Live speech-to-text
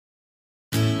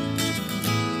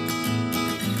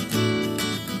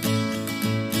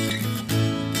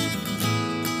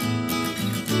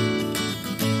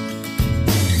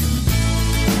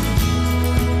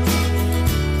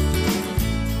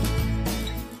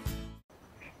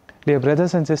Dear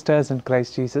brothers and sisters in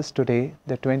Christ Jesus, today,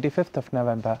 the 25th of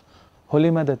November, Holy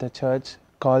Mother the Church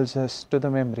calls us to the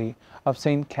memory of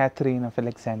Saint Catherine of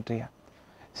Alexandria.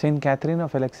 Saint Catherine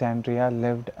of Alexandria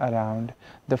lived around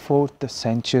the 4th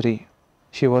century.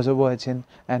 She was a virgin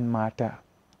and martyr.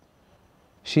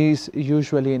 She is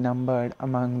usually numbered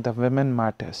among the women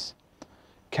martyrs.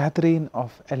 Catherine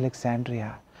of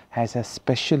Alexandria has a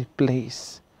special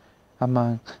place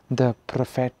among the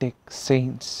prophetic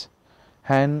saints,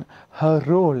 and her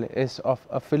role is of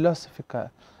a philosophical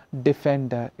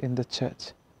defender in the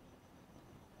church.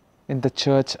 In the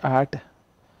church art,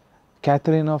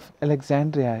 Catherine of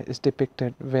Alexandria is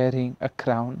depicted wearing a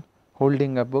crown,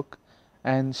 holding a book,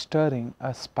 and stirring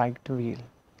a spiked wheel.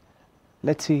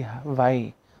 Let's see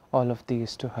why all of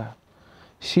these to her.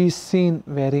 She is seen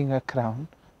wearing a crown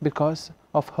because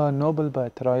of her noble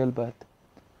birth, royal birth.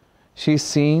 She is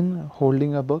seen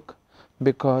holding a book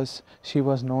because she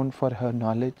was known for her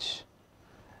knowledge.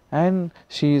 And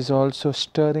she is also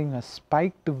stirring a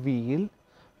spiked wheel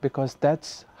because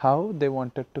that's how they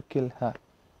wanted to kill her.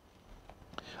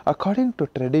 According to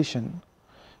tradition,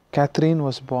 Catherine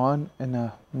was born in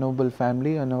a noble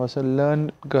family and was a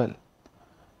learned girl.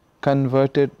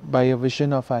 Converted by a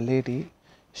vision of Our Lady,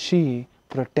 she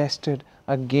protested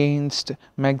against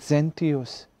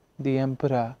Maxentius, the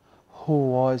emperor,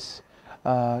 who was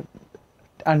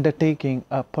undertaking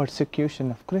a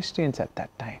persecution of Christians at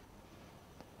that time.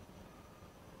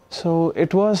 So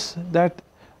it was that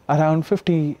around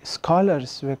 50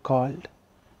 scholars were called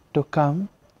to come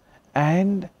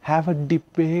and have a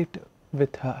debate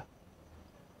with her.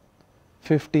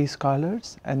 50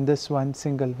 scholars and this one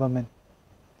single woman.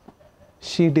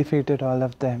 She defeated all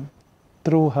of them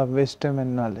through her wisdom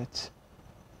and knowledge.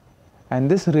 And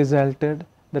this resulted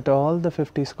that all the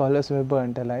 50 scholars were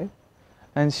burnt alive,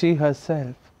 and she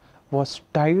herself was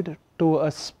tied to a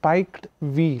spiked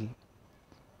wheel.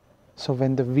 So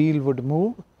when the wheel would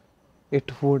move,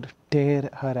 it would tear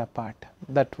her apart.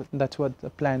 That's what the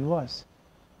plan was.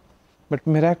 But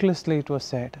miraculously it was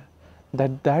said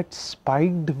that that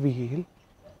spiked wheel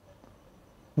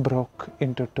broke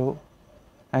into two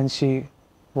and she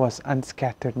was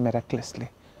unscattered miraculously.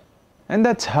 And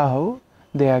that's how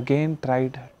they again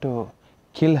tried to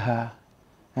kill her,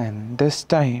 and this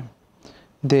time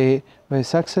they were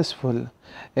successful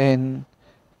in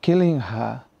killing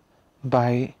her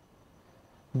by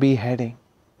beheading.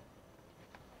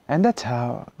 And that's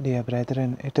how, dear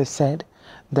brethren, it is said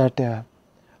that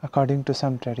according to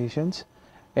some traditions,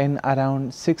 in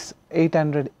around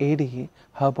 800 AD,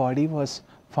 her body was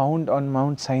found on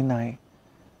Mount Sinai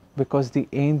because the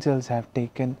angels have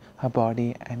taken her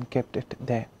body and kept it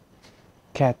there.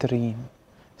 Catherine,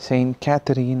 Saint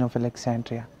Catherine of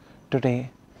Alexandria,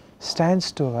 today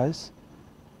stands to us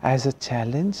as a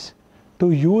challenge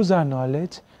to use our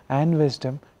knowledge and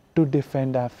wisdom to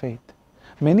defend our faith.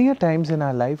 Many a times in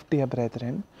our life, dear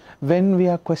brethren, when we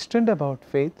are questioned about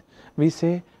faith, we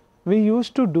say, we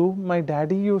used to do, my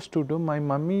daddy used to do, my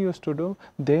mummy used to do,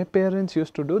 their parents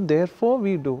used to do, therefore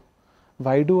we do.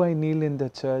 Why do I kneel in the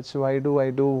church? Why do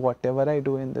I do whatever I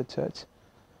do in the church?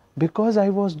 Because I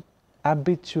was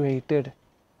habituated.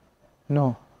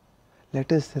 No,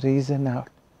 let us reason out.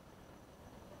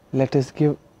 Let us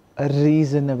give a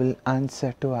reasonable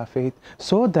answer to our faith,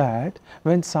 so that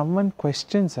when someone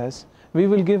questions us, we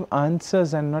will give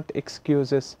answers and not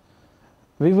excuses.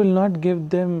 We will not give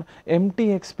them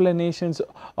empty explanations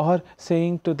or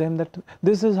saying to them that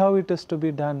this is how it is to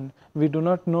be done. We do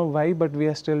not know why, but we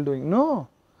are still doing. No,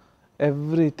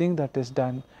 everything that is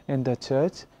done in the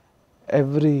church,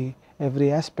 every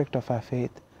aspect of our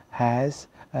faith has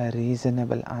a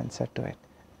reasonable answer to it.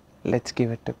 Let's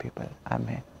give it to people.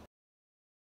 Amen.